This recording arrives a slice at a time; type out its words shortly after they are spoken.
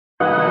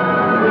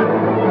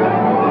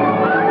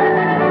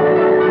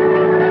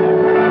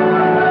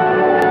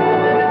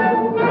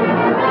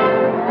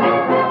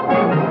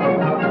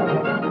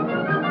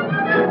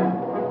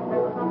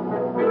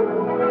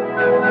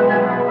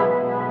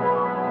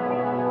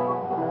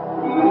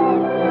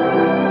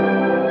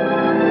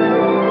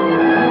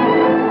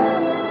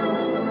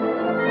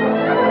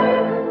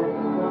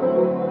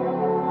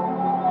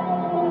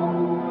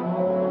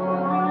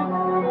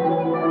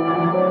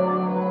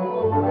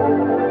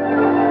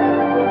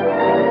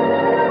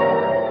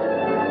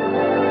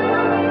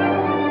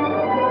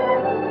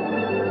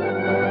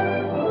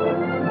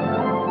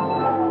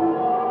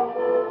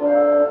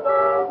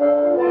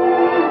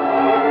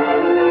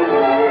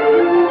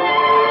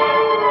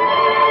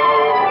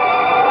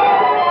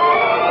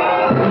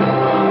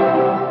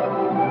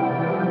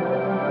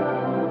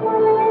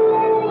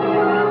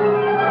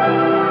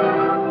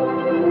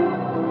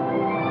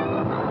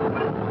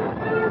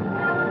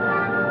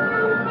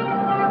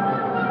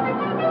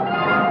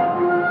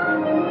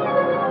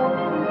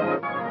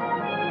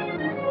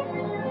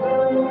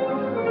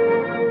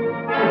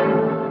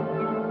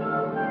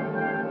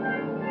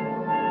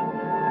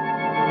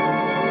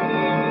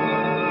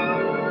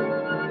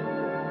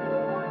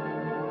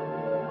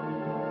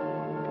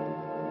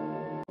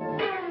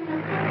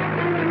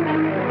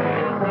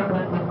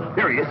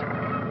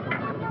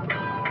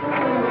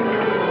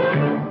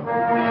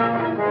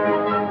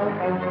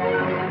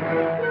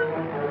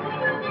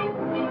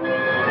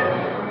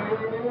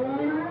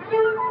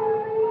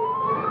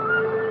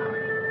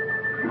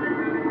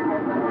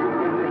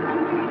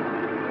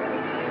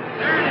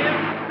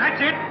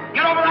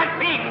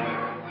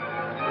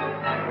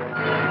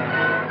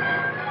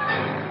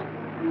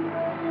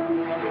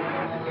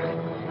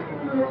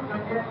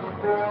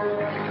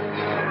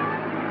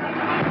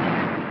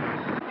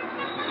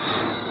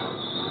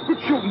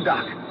Shooting,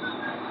 Doc. Too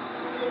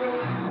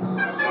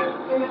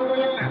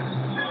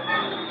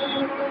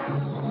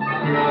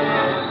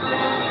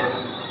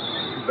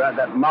bad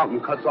that mountain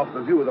cuts off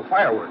the view of the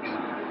fireworks.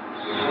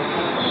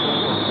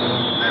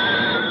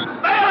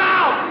 Bail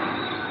out!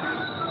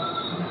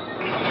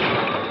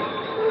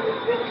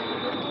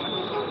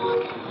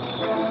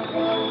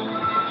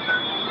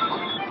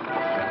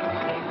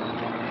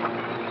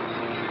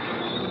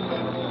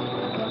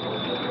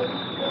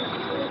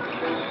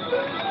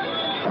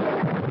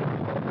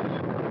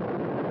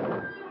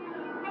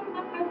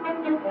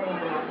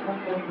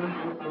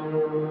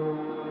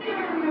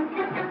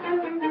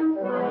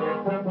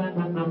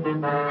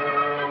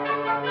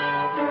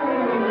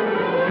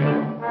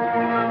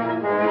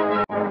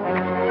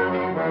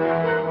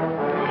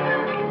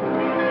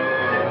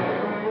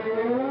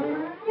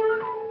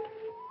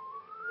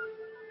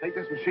 Take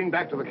this machine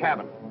back to the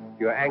cabin.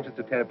 You're anxious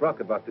to tell Brock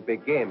about the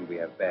big game we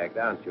have bagged,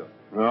 aren't you?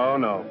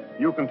 No.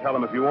 You can tell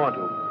him if you want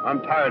to.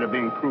 I'm tired of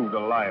being proved a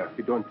liar.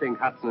 You don't think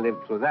Hudson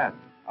lived through that?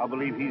 I'll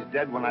believe he's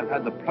dead when I've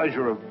had the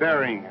pleasure of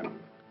burying him.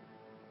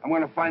 I'm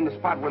going to find the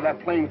spot where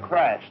that plane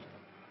crashed.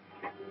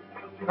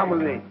 Come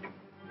with me.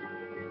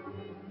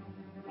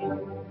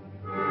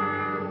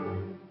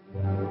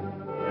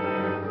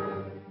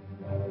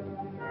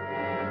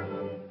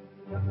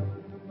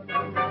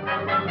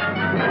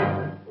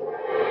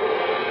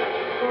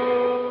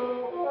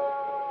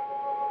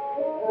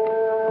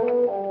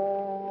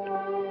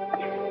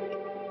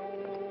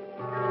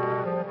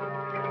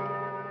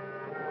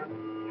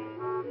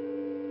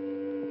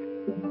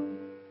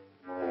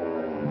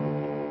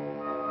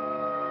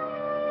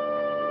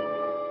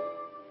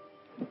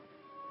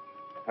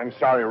 I'm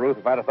sorry, Ruth.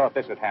 If I'd have thought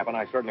this had happened,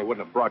 I certainly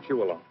wouldn't have brought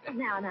you along.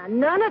 Now,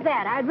 none of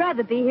that. I'd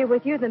rather be here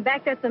with you than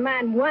back there at the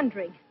mine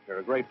wondering. You're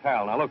a great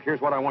pal. Now, look, here's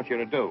what I want you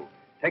to do.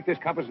 Take this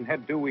compass and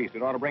head due east.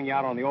 It ought to bring you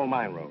out on the old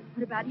mine road.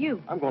 What about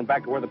you? I'm going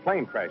back to where the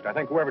plane crashed. I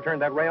think whoever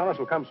turned that ray on us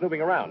will come snooping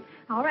around.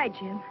 All right,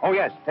 Jim. Oh,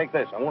 yes, take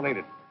this. I won't need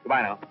it.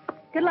 Goodbye now.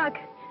 Good luck.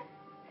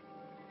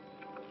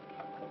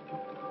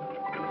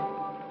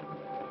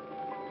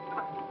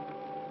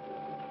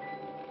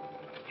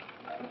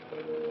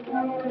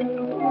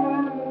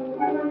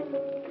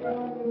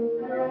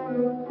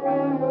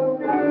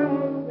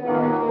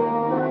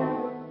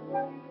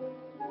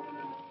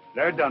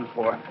 They're done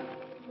for.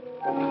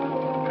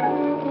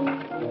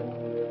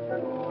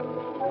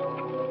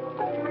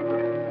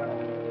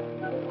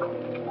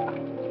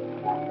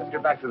 Let's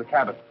get back to the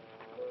cabin.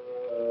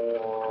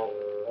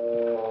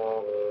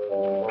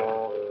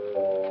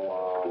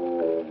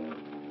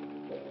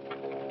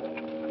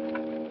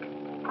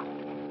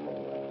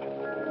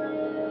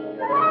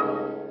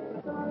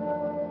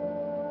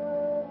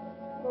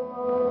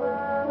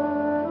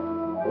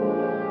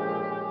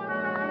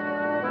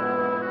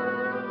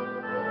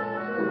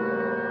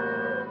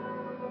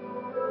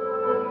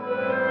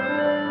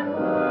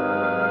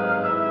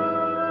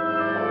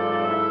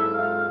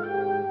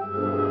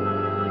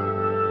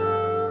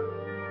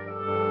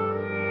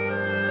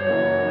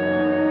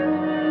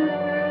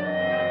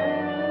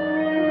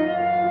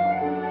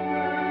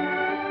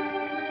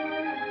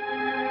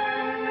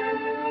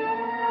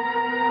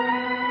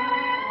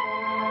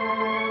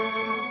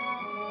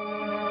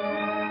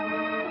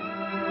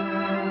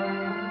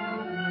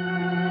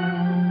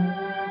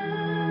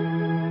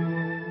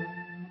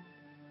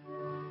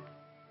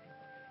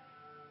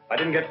 I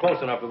didn't get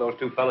close enough to those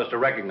two fellas to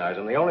recognize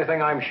them. The only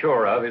thing I'm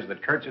sure of is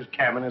that Kurtz's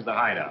cabin is the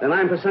hideout. Then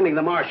I'm for sending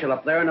the marshal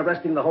up there and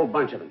arresting the whole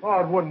bunch of them.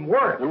 Oh, it wouldn't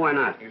work. Then why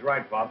not? He's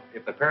right, Bob.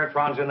 If the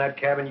paratron's in that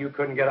cabin, you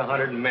couldn't get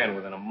 100 men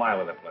within a mile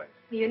of the place.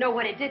 You know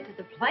what it did to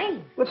the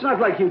plane. Well, it's not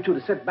like you two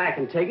to sit back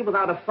and take it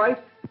without a fight.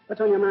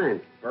 What's on your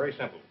mind? Very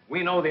simple.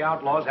 We know the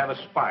outlaws have a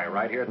spy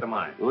right here at the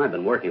mine. Well, I've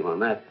been working on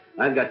that.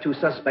 I've got 2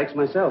 suspects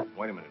myself.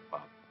 Wait a minute,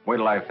 Bob. Wait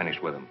till I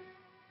finish with them.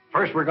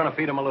 First, we're going to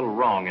feed them a little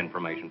wrong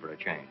information for a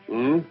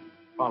change.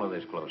 Follow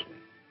this closely.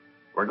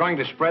 We're going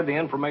to spread the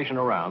information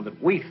around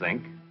that we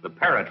think the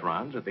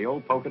paratron's at the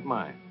old Pocket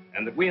mine,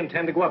 and that we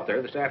intend to go up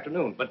there this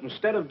afternoon. But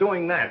instead of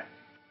doing that...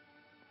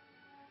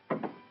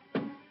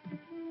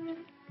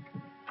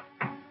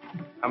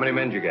 How many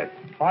men did you get?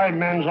 5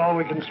 men's all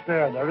we can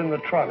spare. They're in the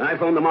truck. I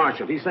phoned the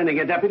marshal. He's sending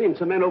a deputy and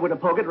some men over to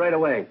Pocket right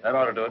away. That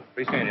ought to do it.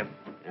 Be seeing you.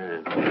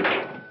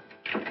 Yeah.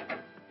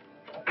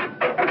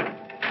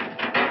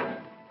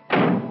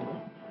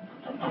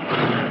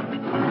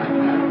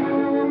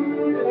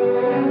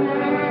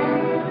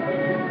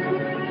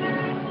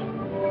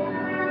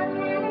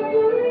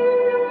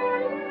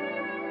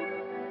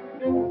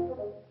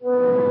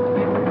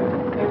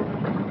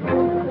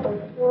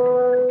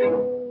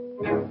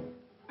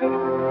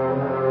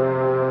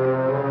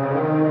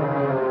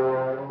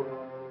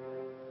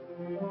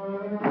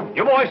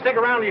 You boys stick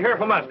around till you hear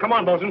from us. Come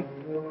on, Bosun.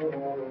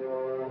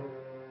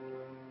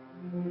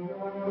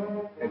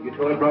 Have you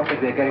told Brock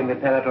that we're getting the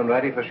paratron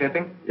ready for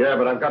shipping? Yeah,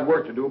 but I've got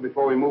work to do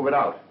before we move it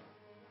out.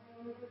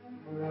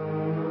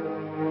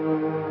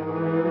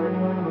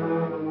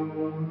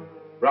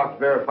 Brock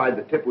verified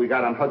the tip we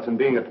got on Hudson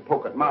being at the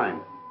Pocket mine.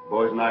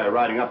 Boys and I are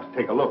riding up to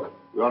take a look.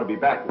 We ought to be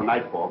back for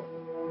nightfall.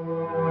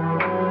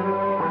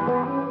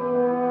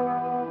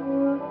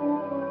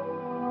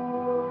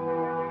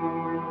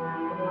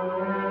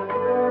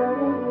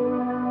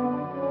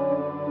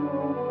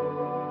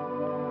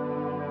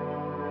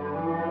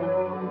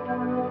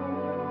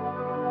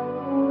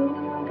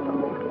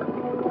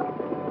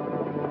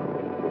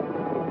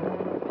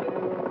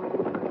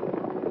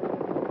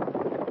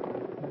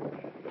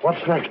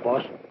 What's next,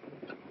 boss?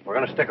 We're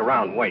going to stick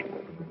around and wait.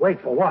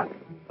 Wait for what?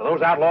 For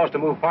those outlaws to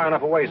move far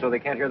enough away so they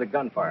can't hear the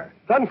gunfire.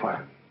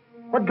 Gunfire?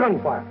 What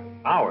gunfire?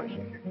 Ours.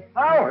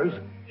 Ours?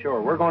 Sure,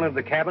 we're going into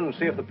the cabin and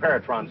see if the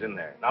paratron's in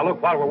there. Now,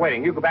 look, while we're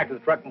waiting, you go back to the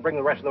truck and bring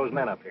the rest of those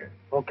men up here.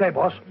 Okay,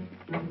 boss.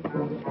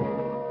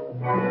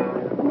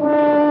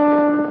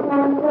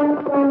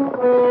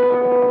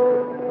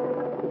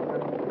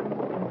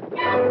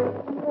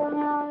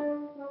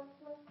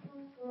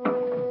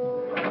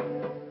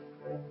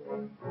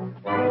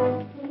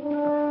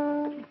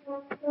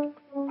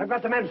 I've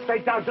got the men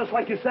staked out just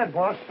like you said,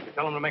 boss. You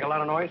tell them to make a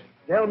lot of noise?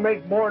 They'll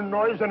make more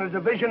noise than a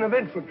division of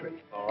infantry.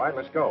 All right,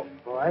 let's go.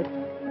 All right.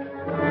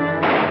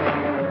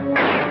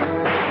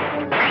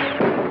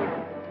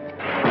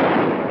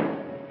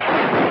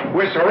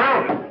 We're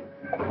surrounded.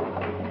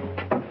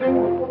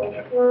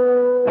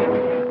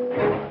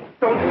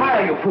 Don't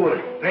fire, you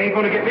fool. They ain't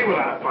gonna get me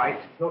without a fight.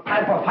 No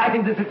time for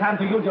fighting. This is time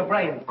to use your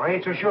brains. I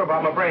ain't so sure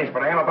about my brains,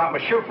 but I am about my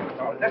shooting.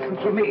 Now, listen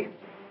to me.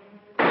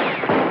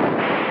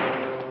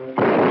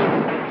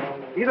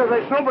 Either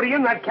there's nobody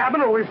in that cabin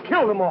or we've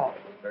killed them all.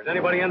 If there's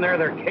anybody in there,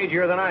 they're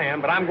cagier than I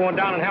am, but I'm going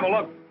down and have a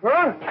look.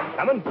 Huh?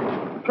 Coming?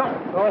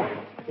 Come. Oh.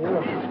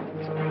 Yeah.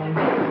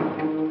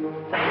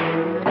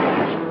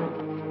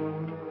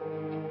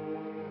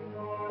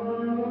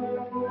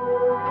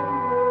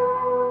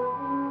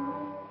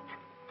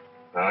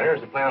 Now,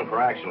 here's the plan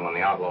for action when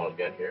the outlaws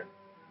get here.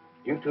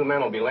 You two men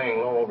will be laying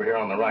low over here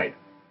on the right.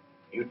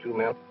 You two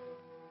men...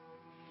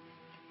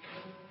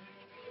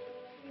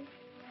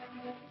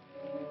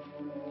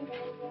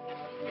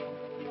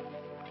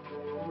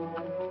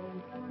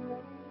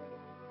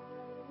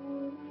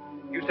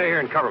 You stay here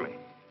and cover me.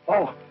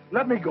 Oh,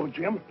 let me go,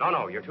 Jim.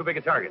 No, you're too big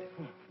a target.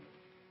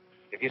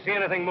 If you see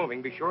anything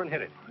moving, be sure and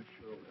hit it.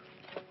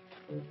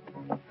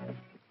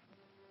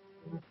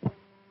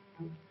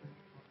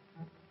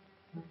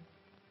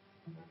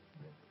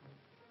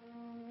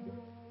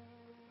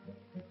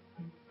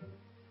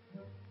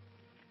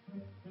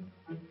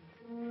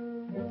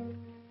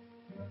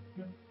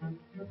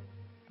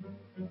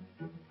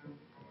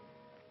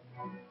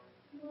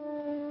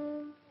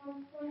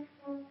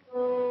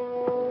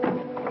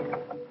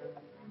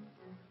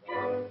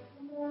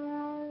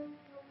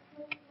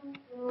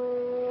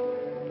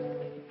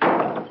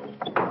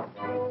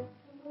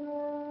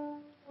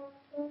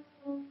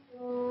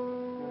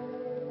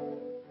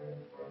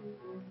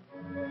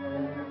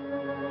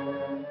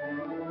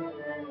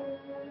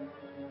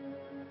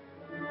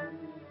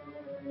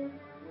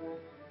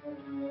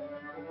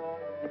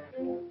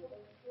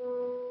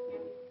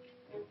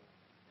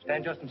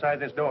 Stand just inside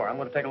this door. I'm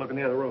going to take a look in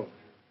the other room.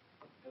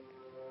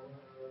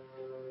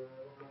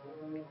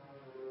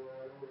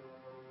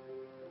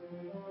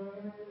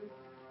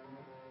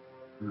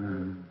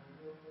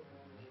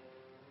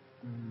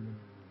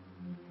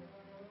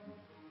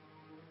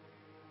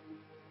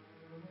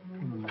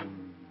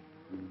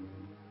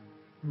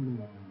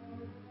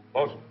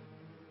 Bosun.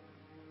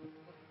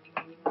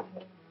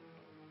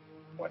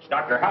 Oh, it's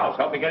Dr. House.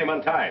 Help me get him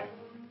untied.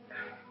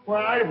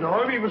 Well, I didn't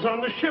know him. He was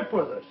on the ship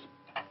with us.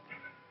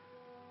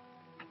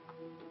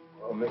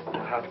 Oh, Mr.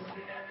 Hudson,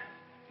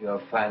 you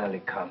have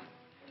finally come.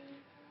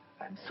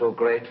 I'm so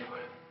grateful,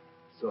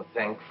 so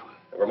thankful.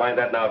 Never mind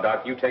that now,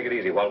 Doc. You take it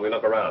easy while we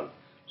look around.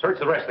 Search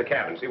the rest of the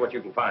cabin, see what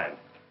you can find.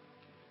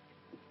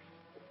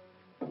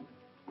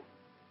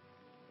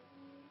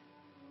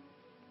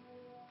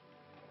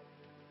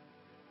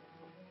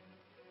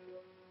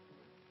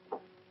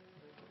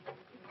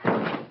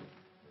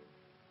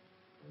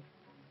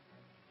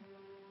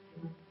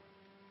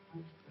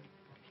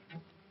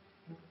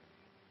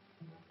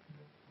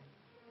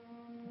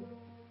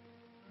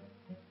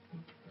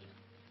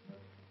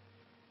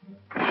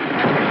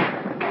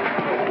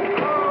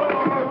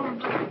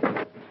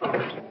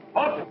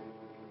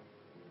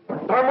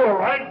 I'm all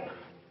right.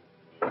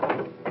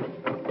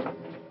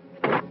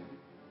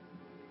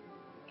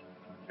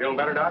 Feeling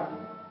better, Doc?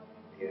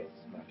 Yes,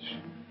 much.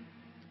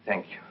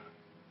 Thank you.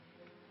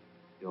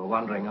 You're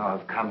wondering how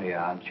I've come here,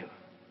 aren't you?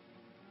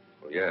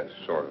 Well, yes,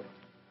 sort of.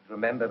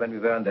 Remember when we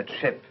were on that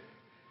ship?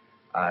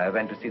 I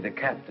went to see the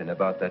captain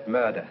about that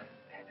murder.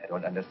 I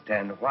don't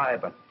understand why,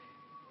 but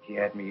he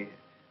had me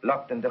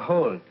locked in the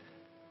hold.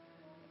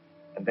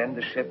 And then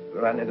the ship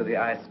ran into the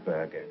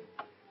iceberg.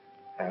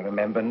 I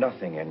remember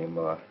nothing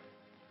anymore.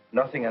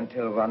 Nothing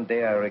until one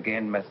day I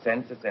regained my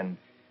senses and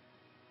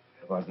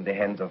I was in the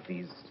hands of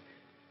these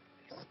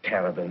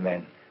terrible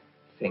men.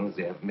 Things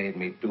they have made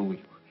me do, you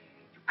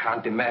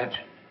can't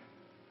imagine.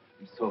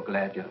 I'm so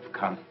glad you have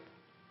come.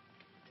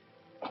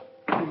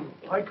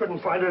 I couldn't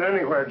find it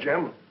anywhere,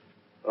 Jim.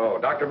 Oh,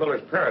 Dr.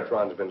 Miller's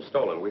paratron's been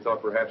stolen. We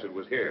thought perhaps it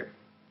was here.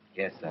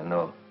 Yes, I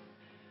know.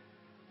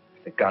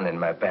 With the gun in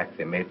my back,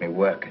 they made me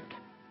work it.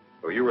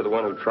 Well, you were the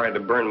one who tried to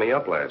burn me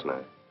up last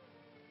night.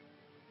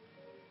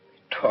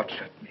 They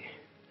tortured me.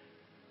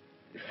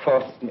 They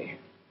forced me.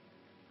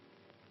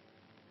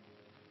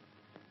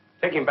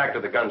 Take him back to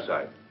the gun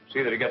site.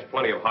 See that he gets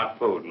plenty of hot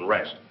food and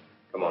rest.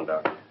 Come on,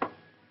 Doc.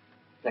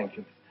 Thank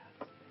you, Mr.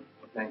 Hudson.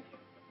 Thank you.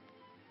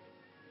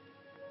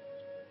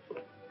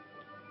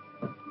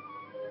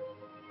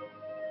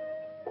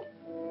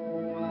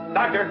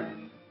 Doctor!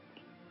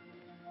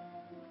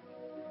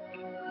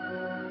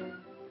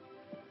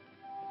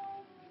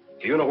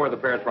 Do you know where the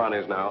paratron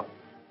is now?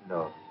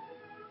 No.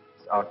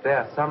 It's out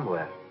there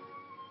somewhere.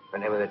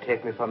 Whenever they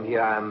take me from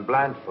here, I'm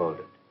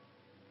blindfolded.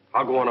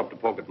 I'll go on up to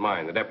Polkett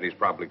Mine. The deputies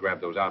probably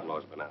grabbed those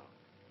outlaws by now.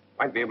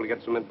 Might be able to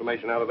get some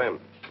information out of them.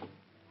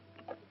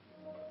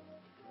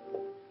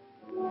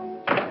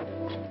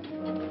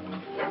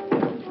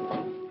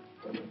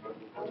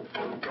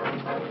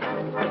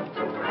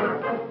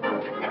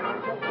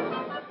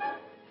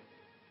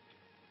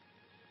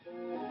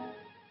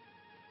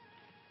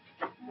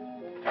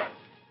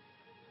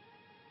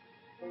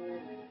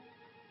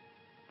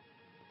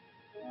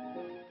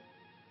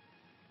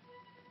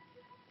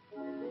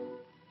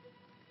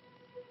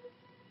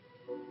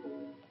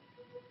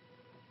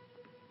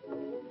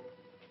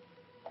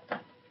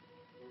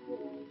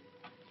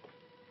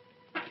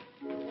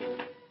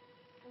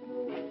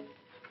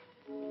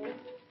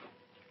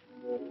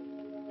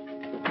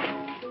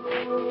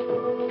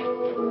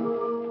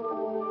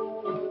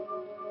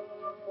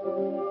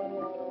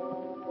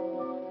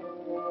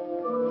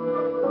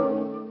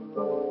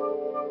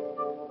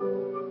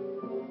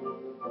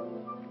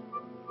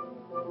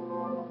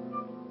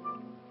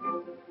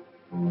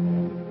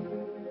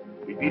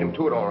 Beat him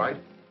to it, all right.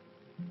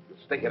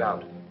 Just stake it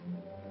out.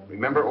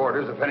 Remember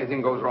orders if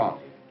anything goes wrong.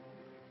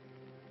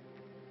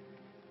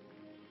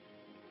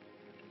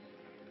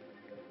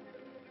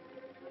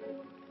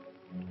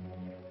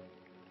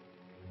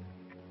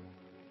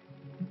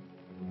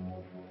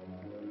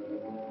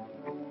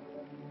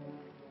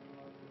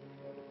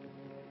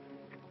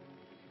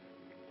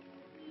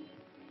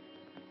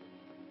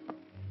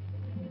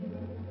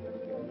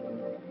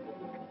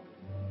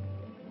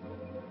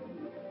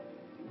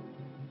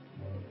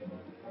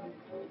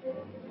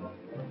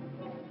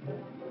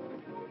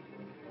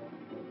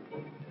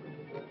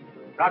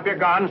 Drop your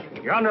guns.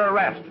 You're under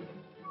arrest.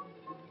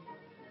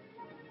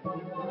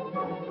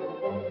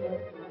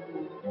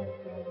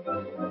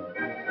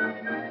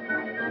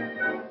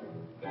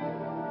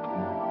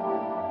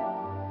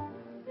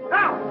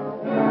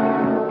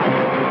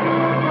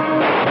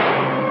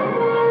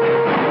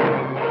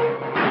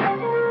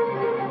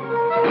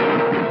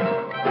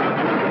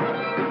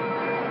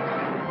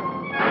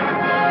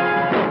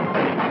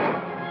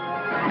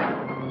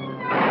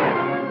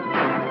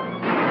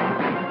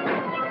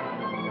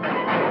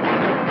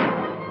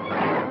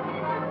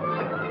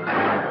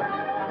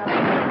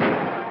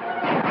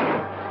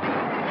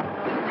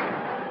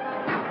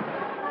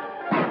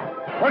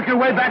 Work your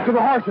way back to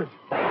the horses.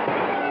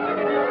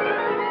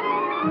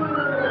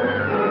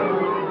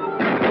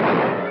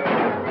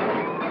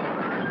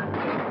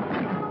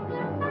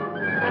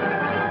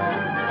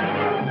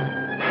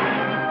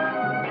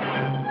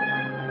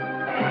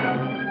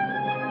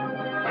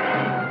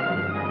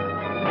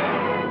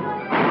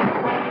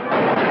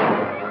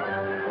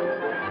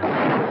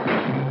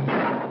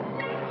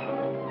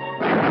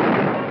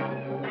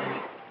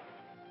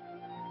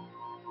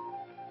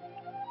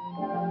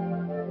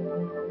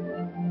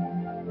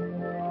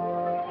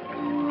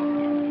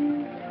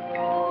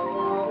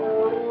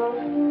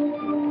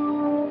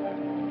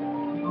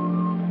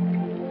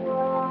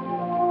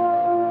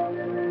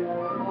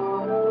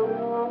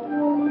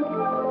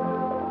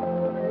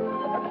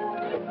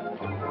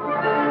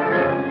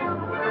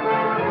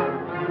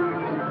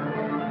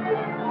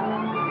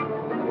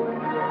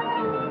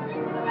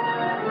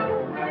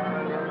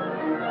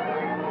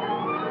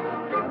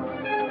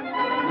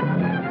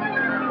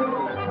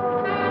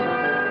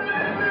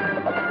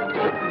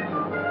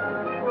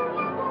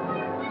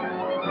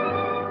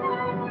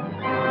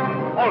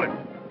 Hold it.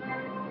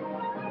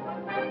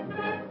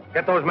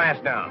 Get those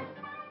masks down.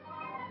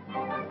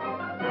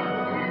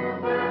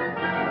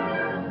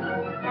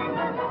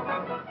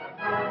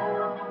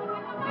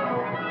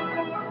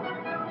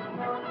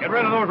 Get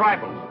rid of those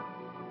rifles.